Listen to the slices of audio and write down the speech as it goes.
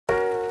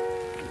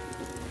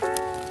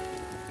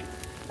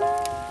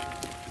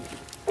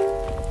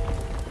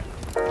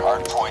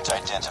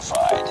Hardpoint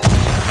identified.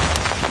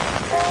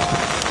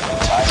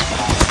 Tied for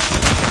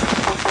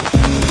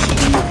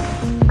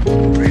the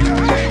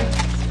Reloading!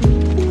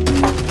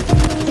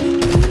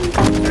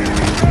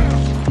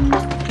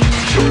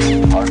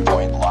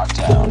 hardpoint locked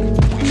down.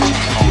 We've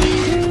taken the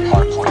lead.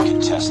 Hardpoint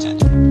contested.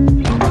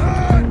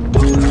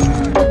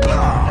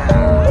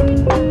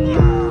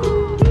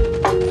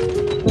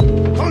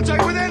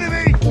 Contact with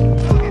enemy!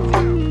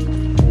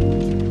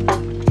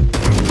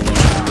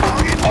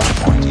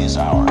 Hardpoint is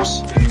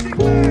ours.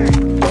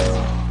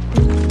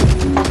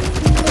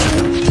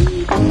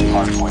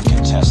 Hardpoint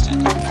contested.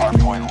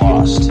 Hardpoint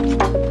lost.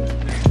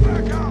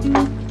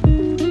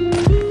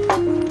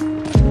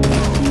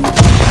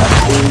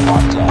 Hardpoint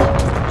locked down.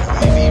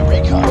 UAV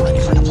recon ready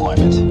for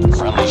deployment.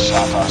 Friendly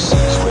Shock RC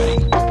is ready.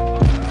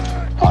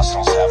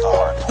 Hostiles have the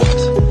hardpoint.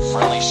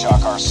 Friendly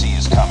Shock RC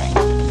is coming.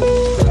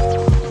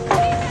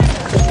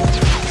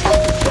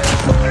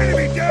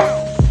 Enemy down!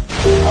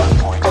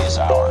 Hardpoint is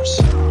ours.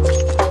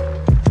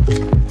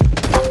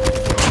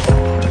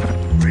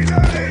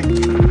 Reloading!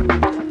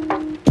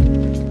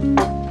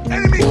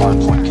 Enemy!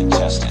 Hardpoint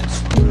contested.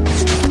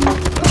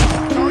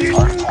 Target!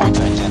 Hardpoint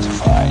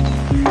identified.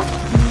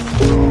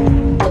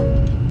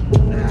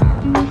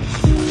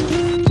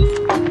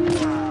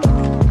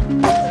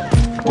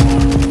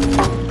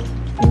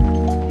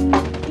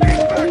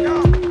 Back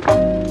up!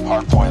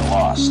 Hardpoint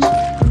lost.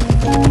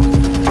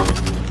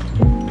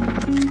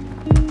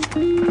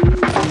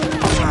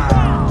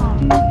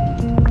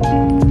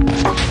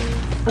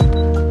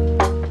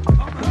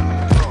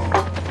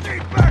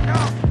 Back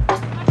up!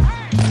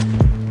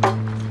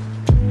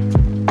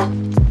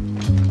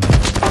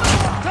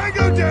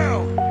 Tango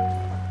down!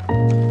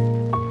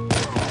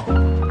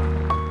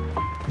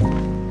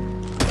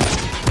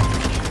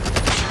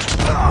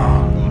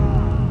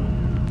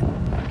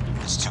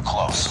 It's too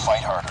close.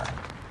 Fight harder.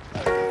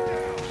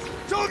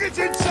 Target's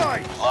in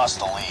sight! Lost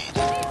the lead.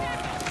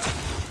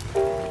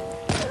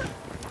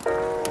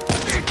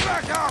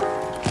 Back up!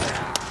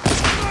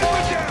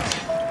 Sniper down!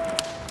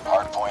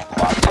 Hardpoint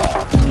locked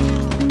down.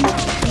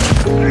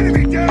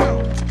 Enemy down!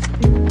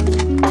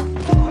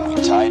 We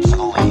tied for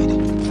the lead.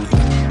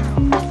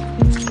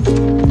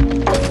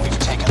 We've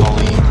taken the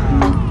lead.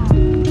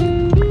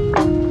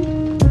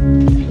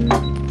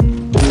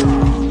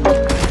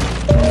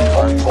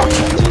 Hardpoint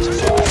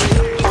identified.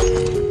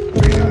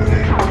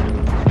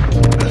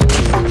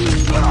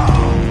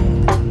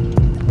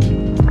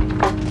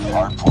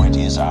 Hardpoint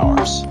is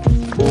ours.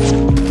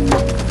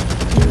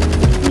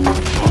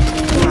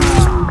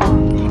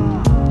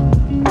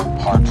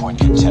 Hardpoint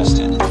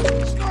contested.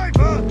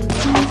 Sniper!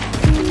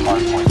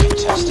 Hardpoint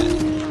contested.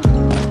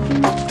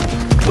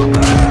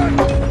 Back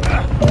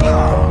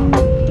up!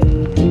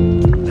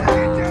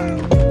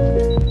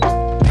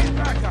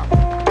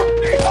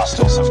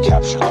 Hostiles have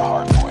captured the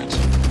hardpoint.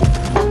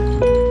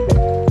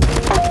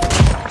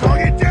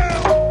 Target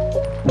down!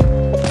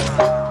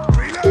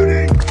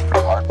 Reloading!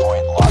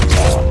 Hardpoint locked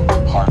down.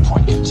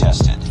 Hardpoint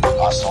contested.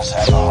 Hostiles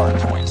have the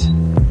hardpoint.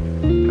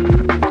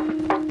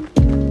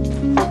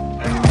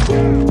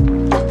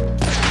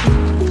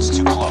 It's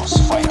too close.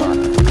 Fight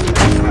harder.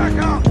 Back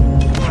up!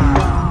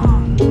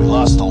 We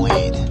lost the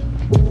lead.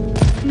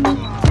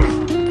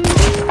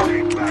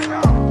 Back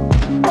up!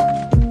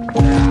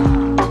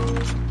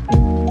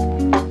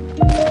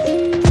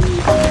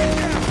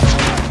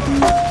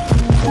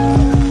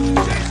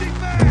 Chasing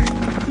back!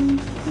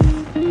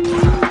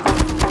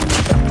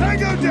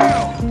 Tango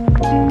down!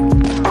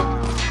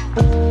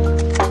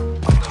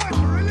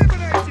 Sniper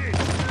eliminated!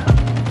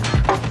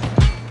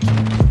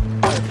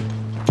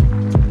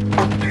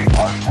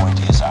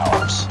 Hardpoint is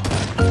ours.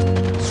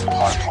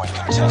 Hardpoint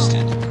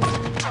contested.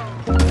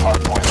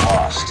 Hardpoint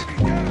lost.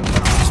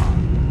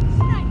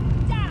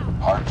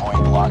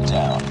 Hardpoint locked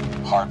down.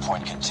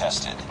 Hardpoint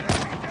contested.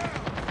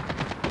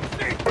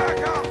 Back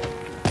up!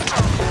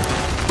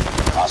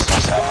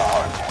 Hostiles have the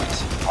hardpoint.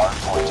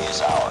 Hardpoint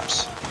is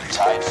ours. We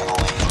tied for the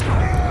lead.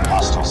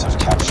 Hostiles have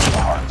captured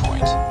the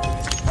hardpoint.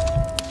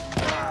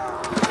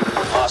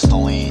 Lost the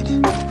lead.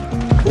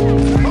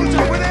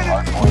 Contact with enemy!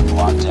 Hardpoint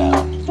locked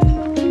down.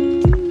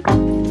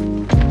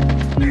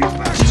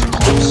 Back It's too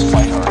close.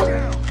 Fight harder.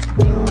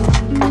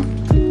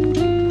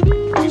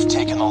 We've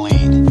taken the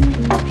lead.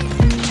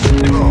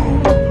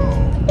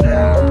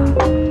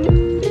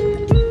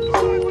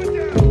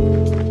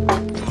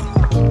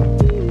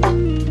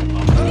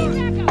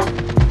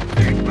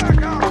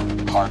 Back up!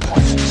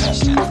 Hardpoint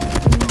contested.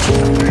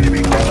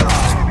 Enemy down!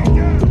 Enemy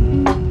down!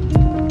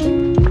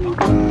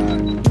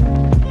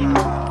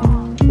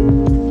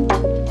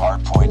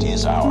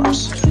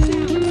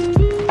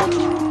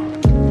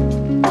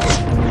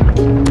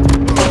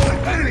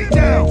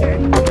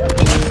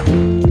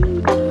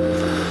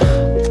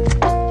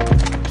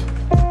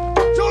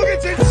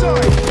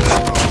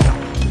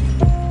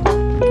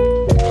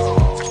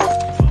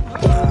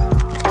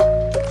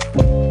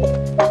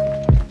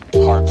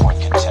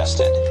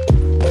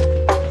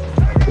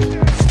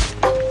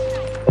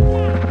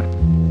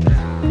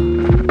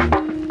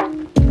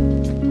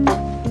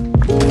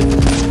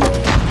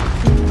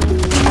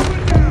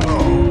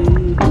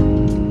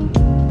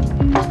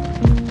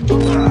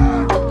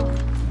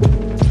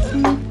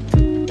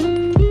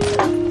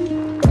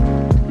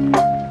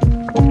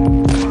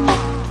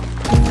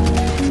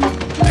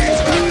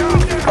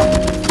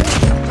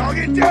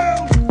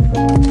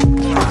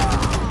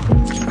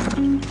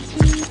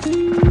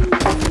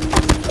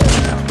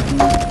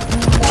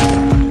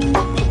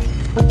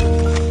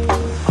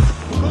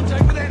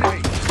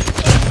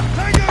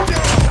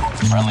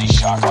 Friendly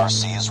Shock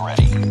RC is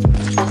ready.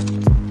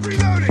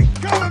 Reloading!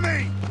 Cover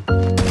me!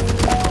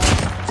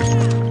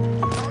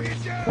 Target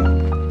down!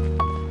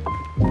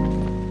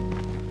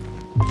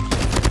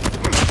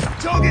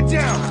 Target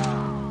down!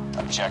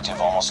 Objective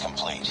almost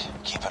complete.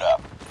 Keep it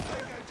up.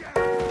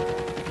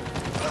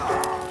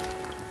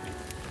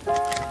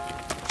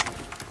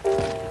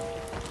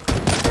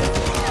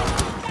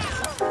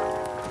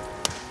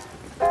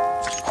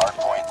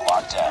 Hardpoint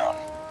locked down.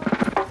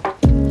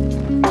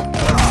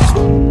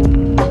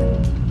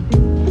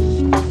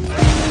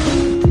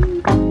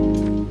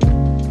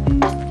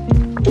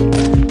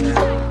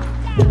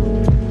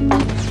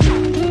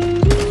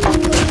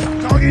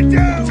 Target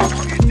down!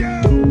 Target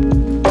down!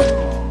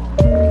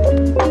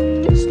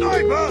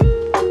 Sniper!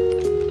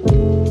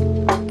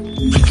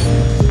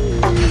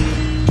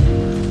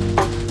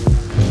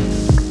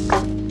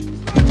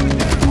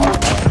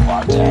 Hardpoint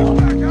locked down.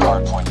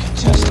 Hardpoint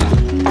contested.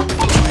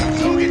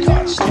 UAV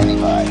recon standing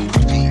by.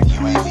 Repeat,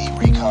 UAV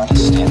recon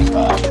is standing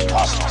by.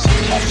 Hostiles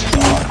have captured the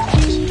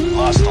hardpoint.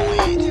 Lost the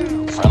lead.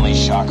 Friendly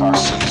Shock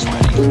RC is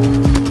ready.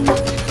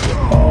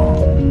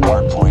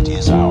 Hardpoint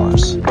is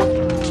ours.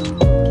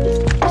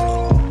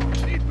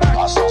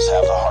 Hostiles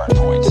have the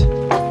hardpoint.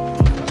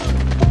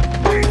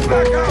 Need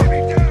backup!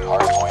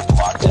 Hardpoint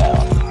locked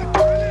down.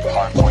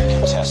 Hardpoint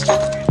contested.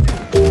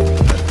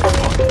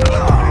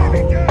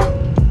 Enemy down!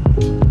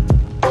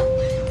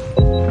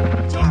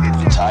 Target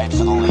down! Tied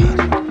for the lead.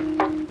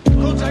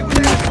 Contact with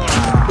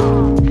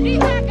enemy! Need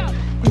backup!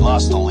 We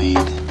lost the lead.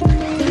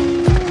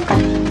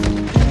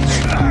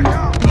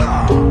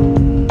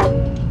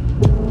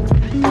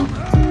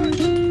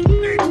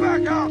 Need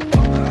backup!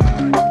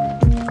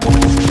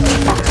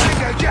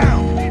 Tango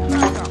down! Need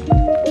backup!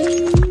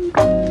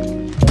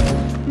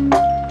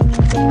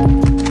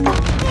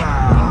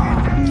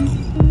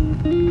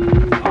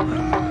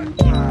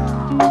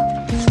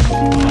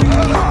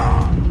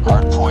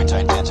 Hardpoint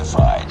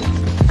identified.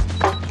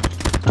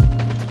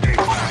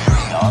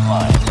 UAV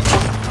online.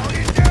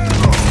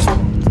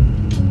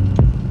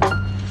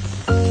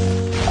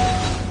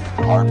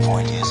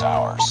 Hardpoint is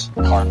ours.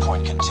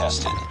 Hardpoint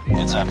contested.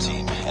 Heads up,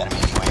 team. Enemy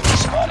UAV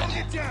spotted.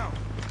 Get down!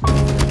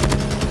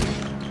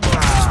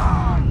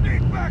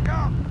 Need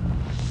backup!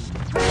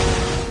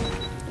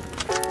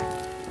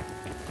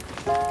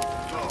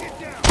 Get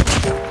down!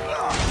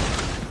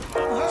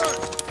 I'm hurt!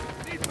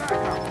 Need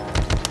backup!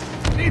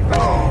 Need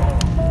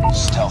backup!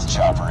 Stealth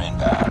chopper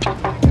inbound.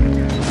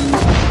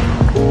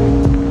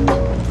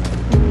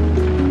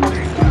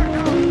 Need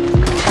backup!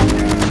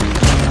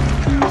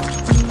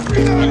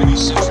 Reload! Enemy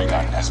sentry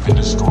gun has been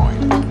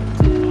destroyed.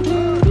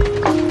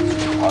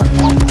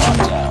 Hardpoint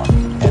locked down.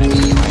 Enemy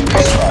UAV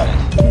spotted.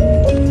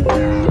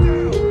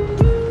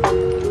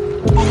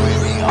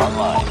 UAV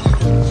online.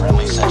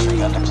 Friendly sentry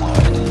gun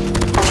deployed.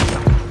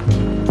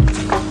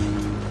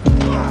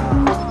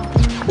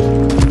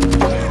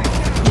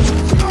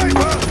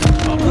 Sniper!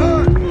 I'm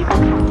hurt!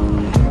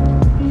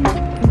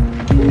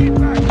 Need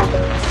backup!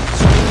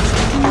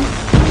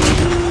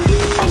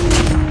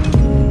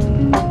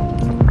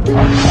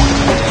 Hardpoint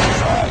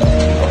identified.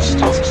 Our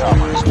stealth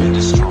chopper has been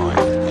destroyed.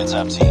 Heads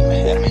up, team.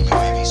 Enemy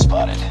UAV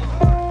spotted.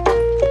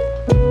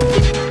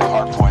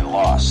 Hardpoint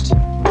lost.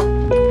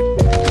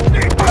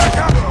 Need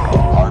backup!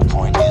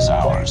 Hardpoint is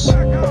ours.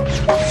 Backup!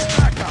 Need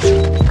backup!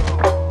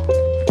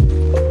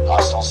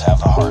 Hostiles have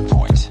the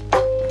hardpoint.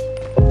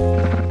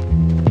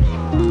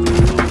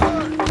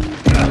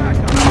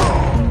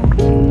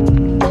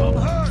 I'm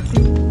hurt!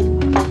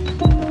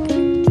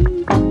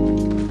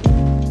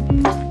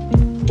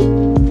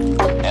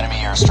 Enemy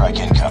airstrike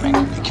incoming.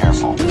 Be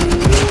careful.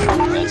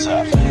 Heads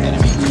up.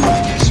 Enemy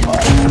UAV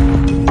spotted.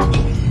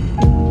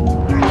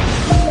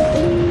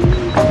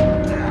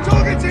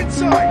 Target's in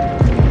sight!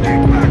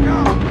 Need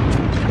backup!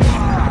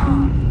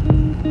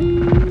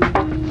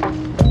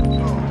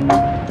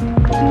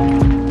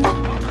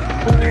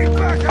 Need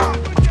backup!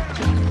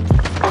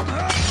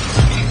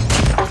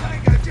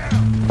 Tango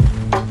down!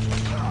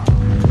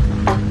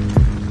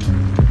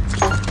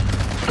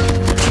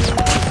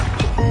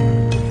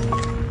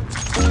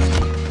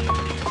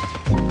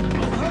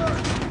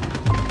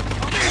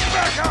 Need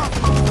backup!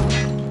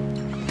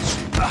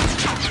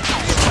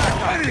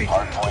 Enemy!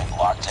 Hardpoint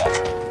locked down.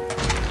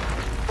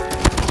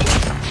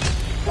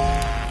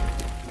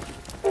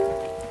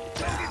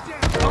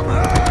 I'm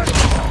hurt!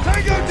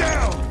 Tango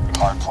down!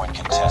 Hardpoint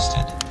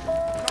contested.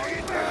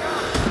 Target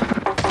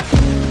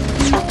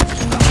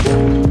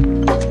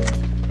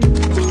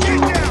Get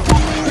down!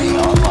 UAV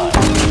online.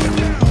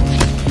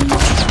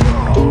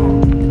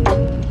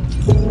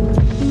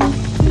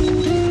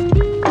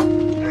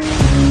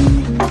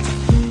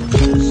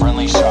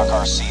 Friendly Shock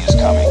RC is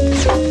coming.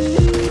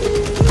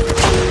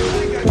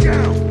 Tango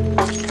down!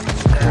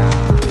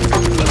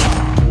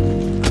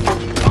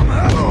 I'm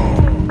hurt!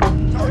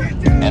 Target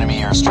down! Enemy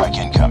airstrike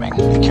incoming.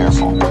 Be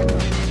careful.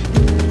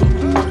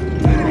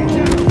 Enemy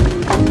down!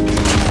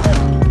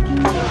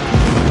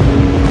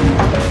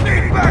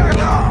 Need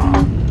backup!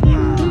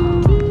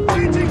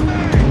 Changing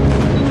mag!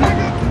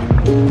 Tango!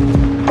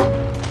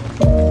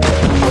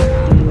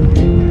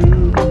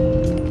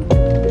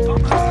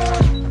 I'm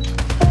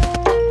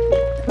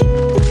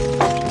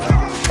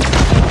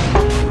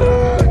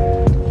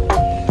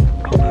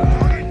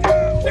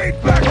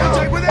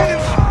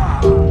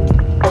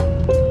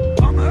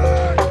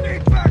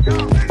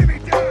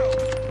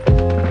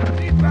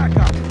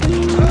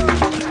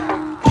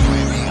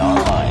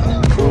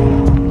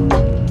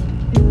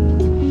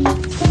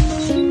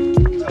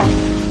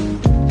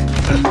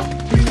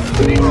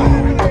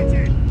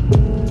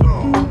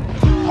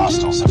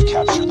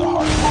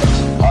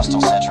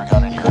Hostile sentry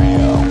gun in your AO.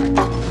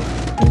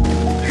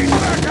 He's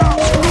back up!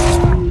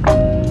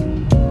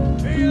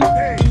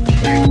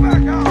 He's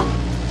back up!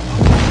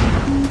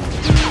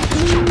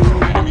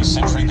 Enemy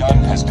sentry gun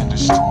has been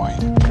destroyed.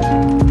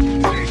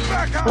 He's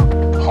back up!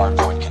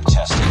 Hardpoint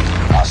contested.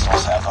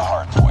 Hostiles have the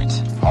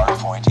hardpoint.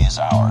 Hardpoint is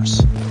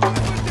ours.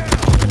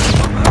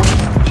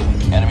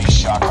 Enemy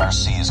shock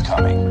RC is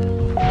coming.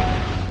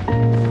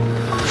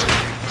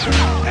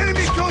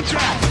 Enemy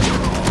contact!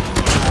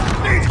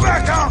 He's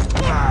back up!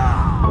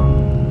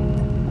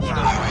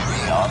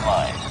 UAV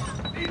online.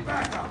 He's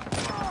back up!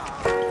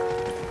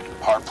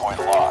 Hardpoint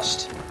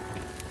lost.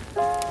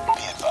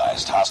 Be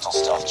advised, hostile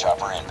stealth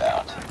chopper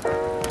inbound.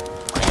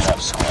 Bring it up,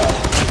 squad.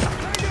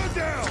 Tango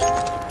down!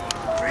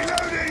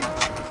 Reloading!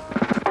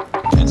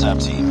 Heads up,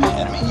 team.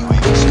 Enemy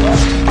UAV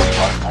spotted.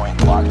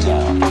 Hardpoint locked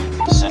down.